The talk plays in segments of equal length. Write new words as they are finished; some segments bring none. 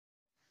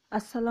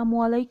আসসালামু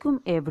আলাইকুম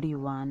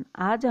এভরিওয়ান।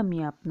 আজ আমি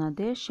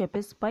আপনাদের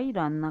শেপেস পাই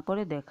রান্না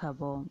করে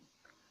দেখাবো।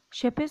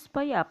 শেপেস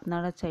পাই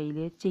আপনারা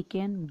চাইলে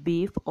চিকেন,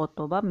 বিফ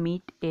অথবা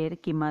মিট এর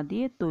কিমা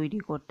দিয়ে তৈরি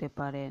করতে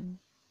পারেন।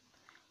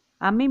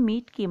 আমি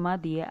মিট কিমা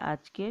দিয়ে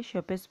আজকে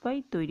শেপেস পাই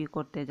তৈরি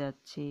করতে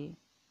যাচ্ছি।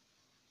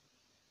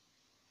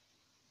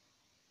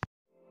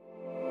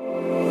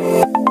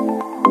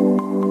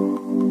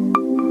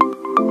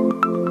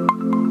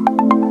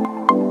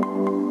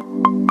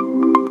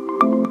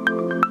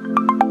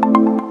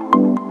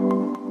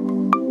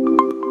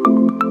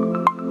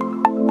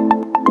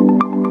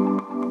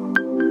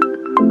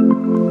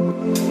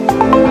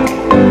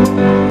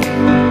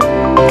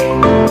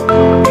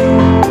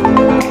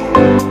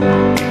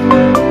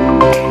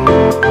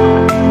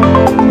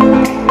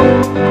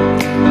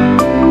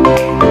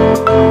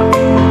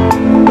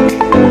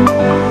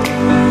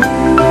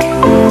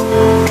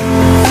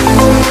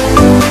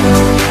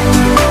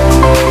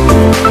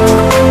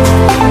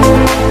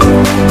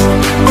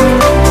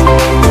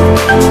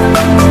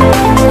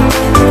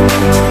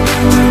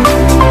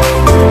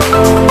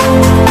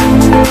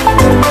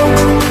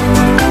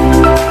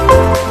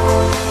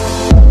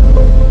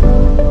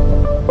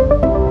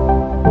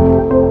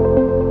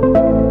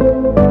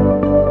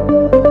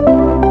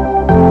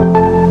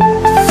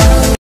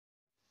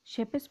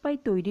 শেপেস পাই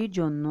তৈরির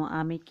জন্য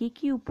আমি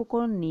কি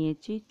উপকরণ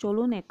নিয়েছি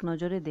চলুন এক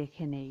নজরে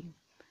দেখে নেই।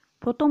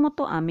 প্রথমত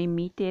আমি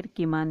মিটের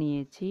কিমা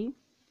নিয়েছি।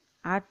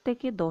 8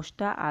 থেকে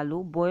 10টা আলু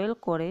বয়েল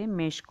করে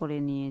ম্যাশ করে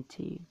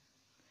নিয়েছি।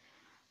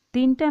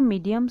 3টা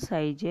মিডিয়াম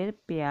সাইজের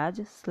পেঁয়াজ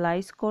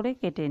স্লাইস করে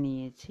কেটে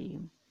নিয়েছি।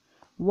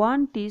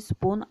 1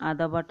 টিস্পুন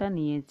আদা বাটা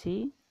নিয়েছি।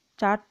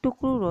 4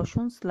 টুকরো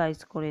রসুন স্লাইস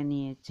করে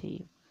নিয়েছি।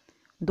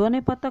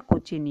 ধনেপাতা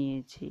কুচি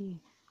নিয়েছি।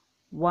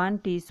 1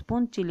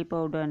 টিস্পুন চিলি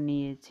পাউডার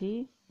নিয়েছি।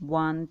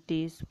 1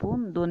 টিস্পুন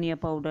ধনিয়া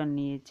পাউডার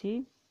নিয়েছি।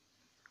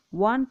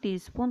 1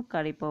 টিস্পুন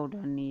কারি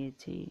পাউডার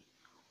নিয়েছি।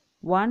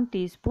 1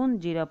 টিস্পুন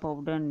জিরা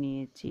পাউডার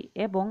নিয়েছি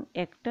এবং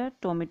একটা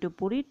টমেটো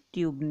পুরি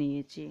টিউব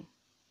নিয়েছি।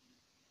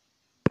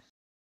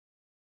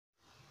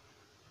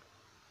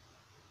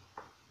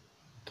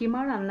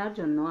 কিমা রান্নার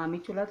জন্য আমি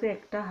চুলাতে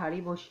একটা হাঁড়ি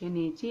বসিয়ে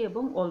নিয়েছি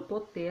এবং অল্প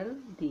তেল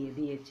দিয়ে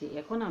দিয়েছি।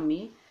 এখন আমি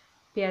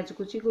পেঁয়াজ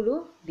কুচিগুলো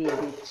দিয়ে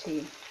দিচ্ছি।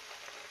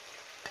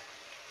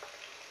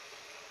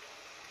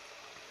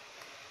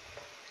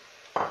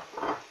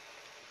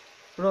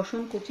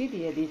 রসুন কুচি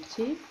দিয়ে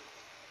দিচ্ছি।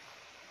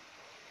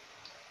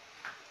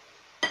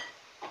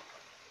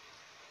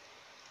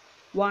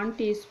 ওয়ান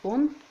টিস্পুন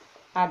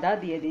আদা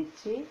দিয়ে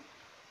দিচ্ছি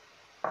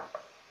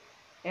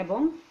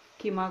এবং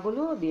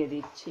কিমাগুলো দিয়ে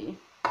দিচ্ছি।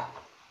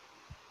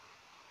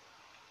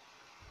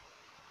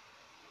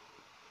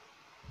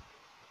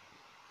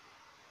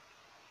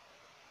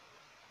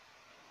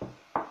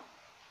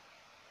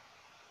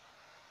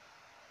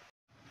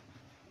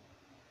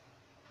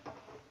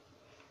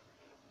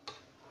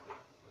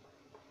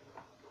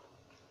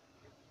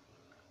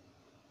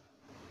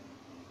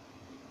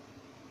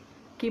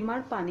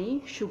 কিমার পানি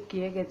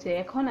শুকিয়ে গেছে।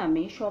 এখন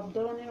আমি সব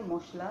ধরনের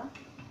মশলা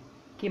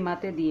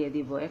কিমাতে দিয়ে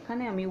দিব।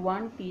 এখানে আমি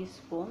 1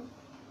 টিস্পুন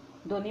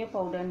ধনিয়া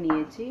পাউডার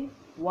নিয়েছি,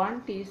 1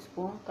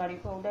 টিস্পুন কারি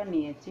পাউডার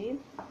নিয়েছি,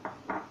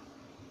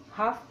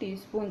 হাফ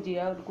টিস্পুন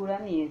জিরা গুঁড়া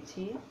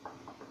নিয়েছি,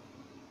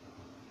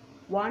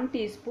 1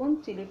 টিস্পুন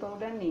চিলি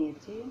পাউডার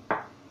নিয়েছি,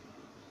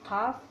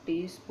 হাফ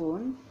টিস্পুন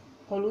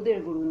হলুদের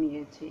গুঁড়ো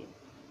নিয়েছি,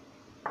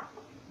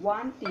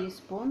 1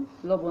 টিস্পুন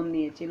লবণ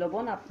নিয়েছি।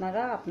 লবণ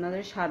আপনারা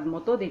আপনাদের স্বাদ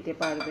মতো দিতে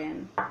পারবেন।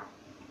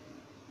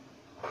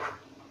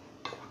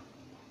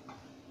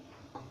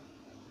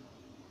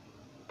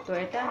 তো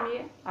এটা আমি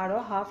আরো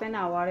হাফ অ্যান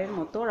আওয়ারের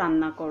মতো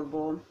রান্না করব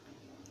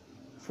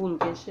ফুল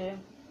গ্যাসে।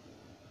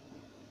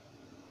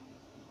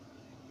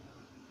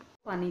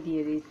 পানি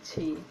দিয়ে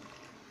দিচ্ছি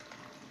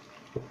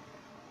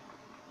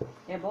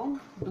এবং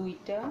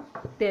 2টা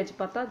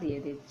তেজপাতা দিয়ে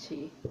দিচ্ছি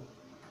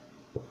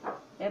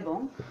এবং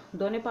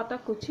ধনেপাতা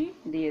কুচি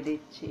দিয়ে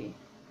দিচ্ছি।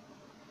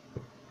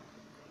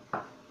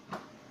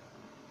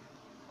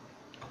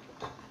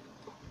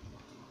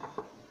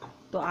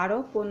 তো আরো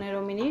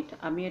 15 মিনিট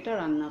আমি এটা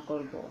রান্না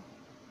করব।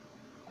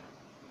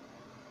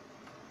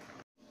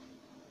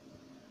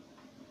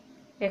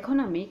 এখন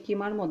আমি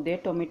কিমার মধ্যে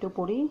টমেটো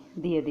পুরি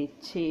দিয়ে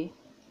দিচ্ছি।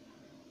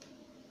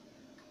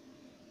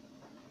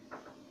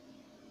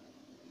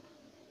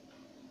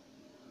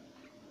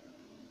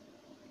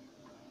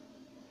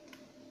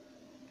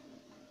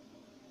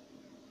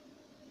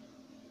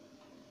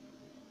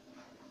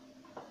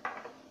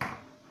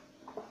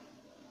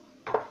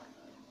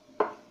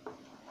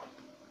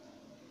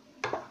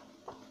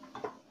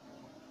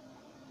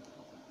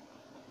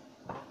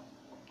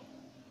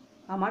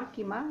 আমার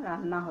কিমা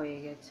রান্না হয়ে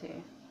গেছে।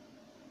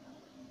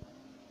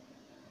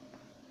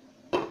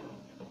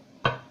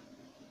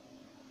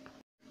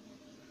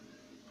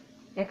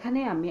 এখানে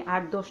আমি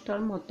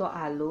 8-10টার মতো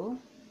আলু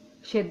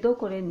সেদ্ধ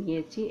করে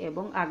নিয়েছি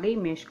এবং আগেই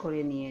ম্যাশ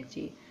করে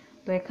নিয়েছি।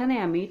 তো এখানে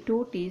আমি 2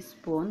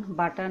 টিস্পুন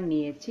বাটার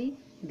নিয়েছি,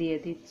 দিয়ে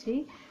দিচ্ছি।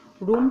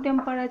 রুম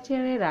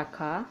টেম্পারেচারে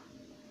রাখা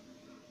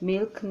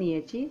মিল্ক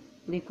নিয়েছি,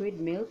 লিকুইড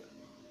মিল্ক,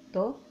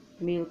 তো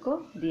মিল্কও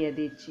দিয়ে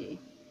দিচ্ছি।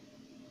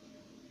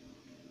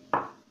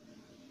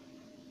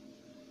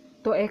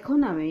 তো এখন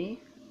আমি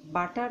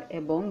বাটার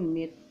এবং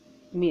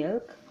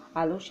মিল্ক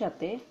আলুর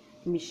সাথে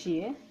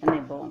মিশিয়ে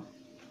নেব।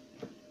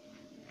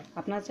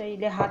 আপনারা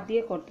চাইলে হাত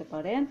দিয়ে করতে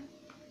পারেন,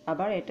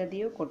 আবার এটা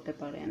দিয়েও করতে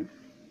পারেন।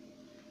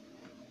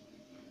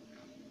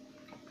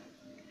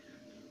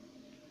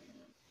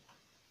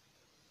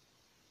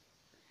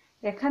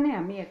 এখানে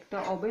আমি একটা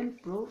ওভেন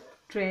প্রুফ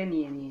ট্রে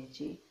নিয়ে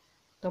নিয়েছি।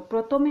 তো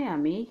প্রথমে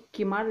আমি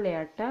কিমার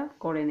লেয়ারটা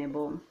করে নেব।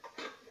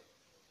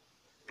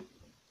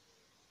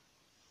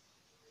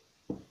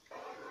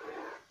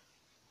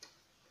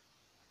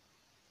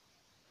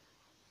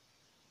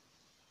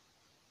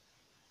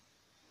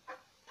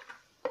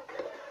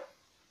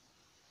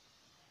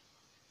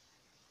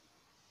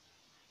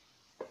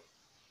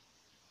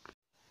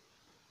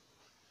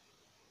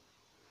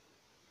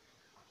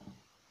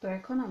 তো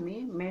এখন আমি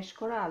ম্যাশ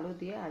করা আলু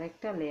দিয়ে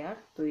আরেকটা লেয়ার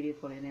তৈরি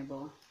করে নেব।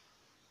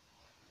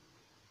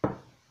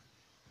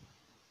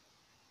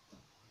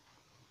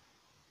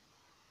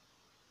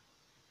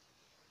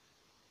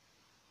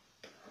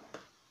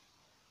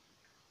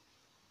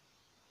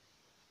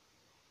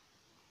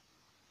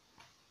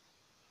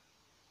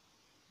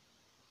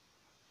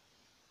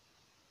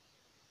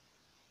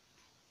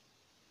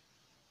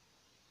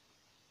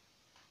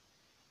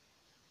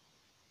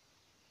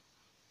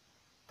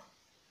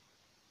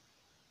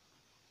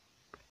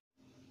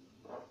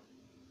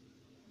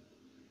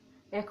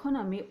 এখন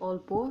আমি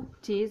অল্প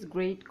চিজ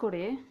গ্রেট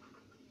করে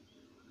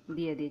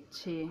দিয়ে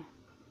দিচ্ছি।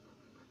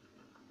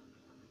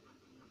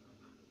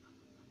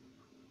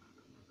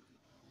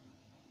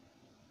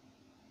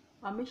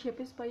 আমি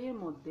শেপিস পাইয়ের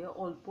মধ্যে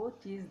অল্প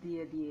চিজ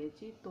দিয়ে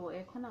দিয়েছি। তো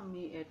এখন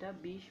আমি এটা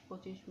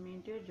 20-25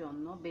 মিনিটের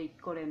জন্য বেক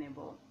করে নেব।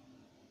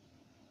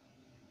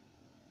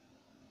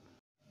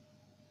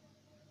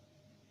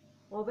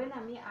 ওভেন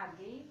আমি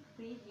আগেই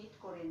প্রি হিট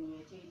করে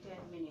নিয়েছি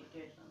 10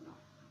 মিনিটের জন্য।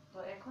 তো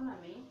এখন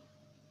আমি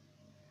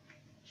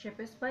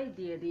শেপিস পাই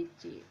দিয়ে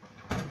দিচ্ছি।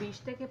 20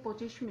 থেকে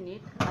 25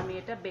 মিনিট আমি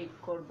এটা বেক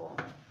করব।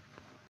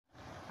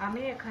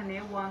 আমি এখানে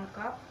 1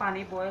 কাপ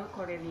পানি বয়েল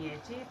করে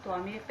নিয়েছি। তো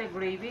আমি একটা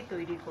গ্রেভি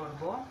তৈরি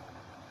করব।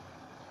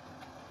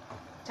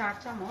 4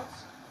 চামচ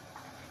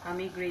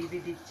আমি গ্রেভি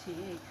দিচ্ছি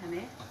এখানে।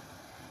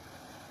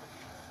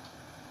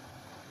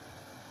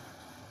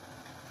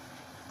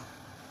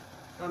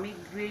 তো আমি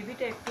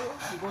গ্রেভিটা একটু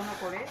ঘন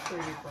করে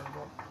তৈরি করব।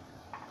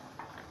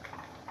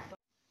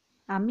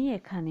 আমি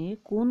এখানে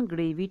কোন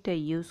গ্রেভিটা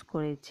ইউজ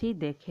করেছি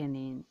দেখে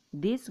নিন।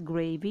 This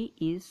gravy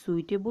is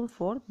suitable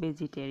for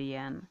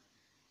vegetarian.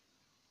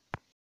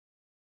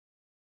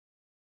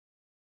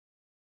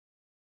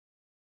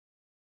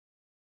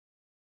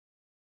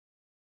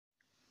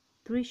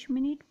 30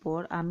 minute পর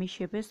আমি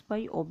শেপেস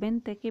পাই ওভেন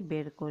থেকে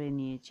বের করে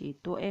নিয়েছি।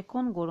 তো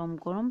এখন গরম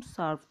গরম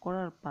সার্ভ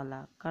করার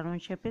পালা, কারণ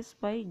শেপেস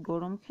পাই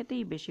গরম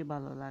খেতেই বেশি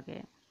ভালো লাগে।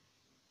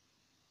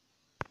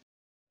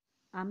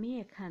 আমি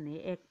এখানে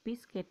এক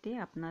পিস কেটে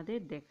আপনাদের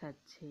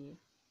দেখাচ্ছি।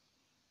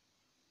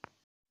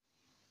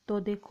 তো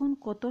দেখুন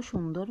কত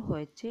সুন্দর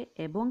হয়েছে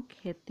এবং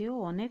খেতেও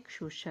অনেক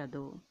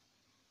সুস্বাদু।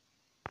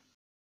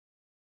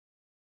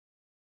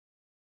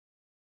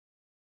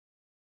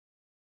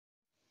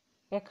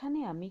 এখানে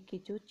আমি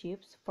কিছু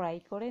চিপস ফ্রাই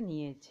করে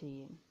নিয়েছি।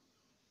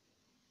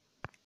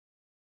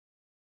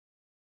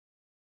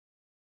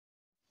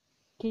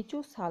 কিছু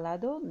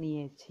সালাদও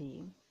নিয়েছি।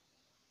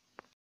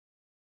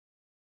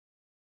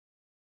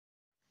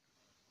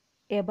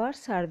 এবার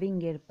সার্ভিং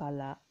এর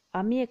পালা।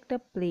 আমি একটা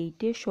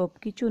প্লেটে সব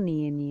কিছু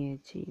নিয়ে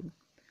নিয়েছি।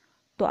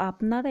 তো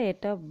আপনারা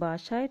এটা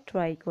বাসায়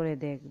ট্রাই করে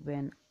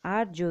দেখবেন।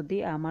 আর যদি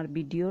আমার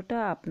ভিডিওটা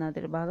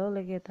আপনাদের ভালো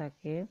লেগে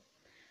থাকে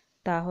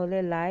তাহলে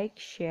লাইক,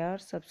 শেয়ার,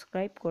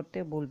 সাবস্ক্রাইব করতে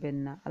ভুলবেন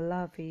না। আল্লাহ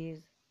হাফিজ।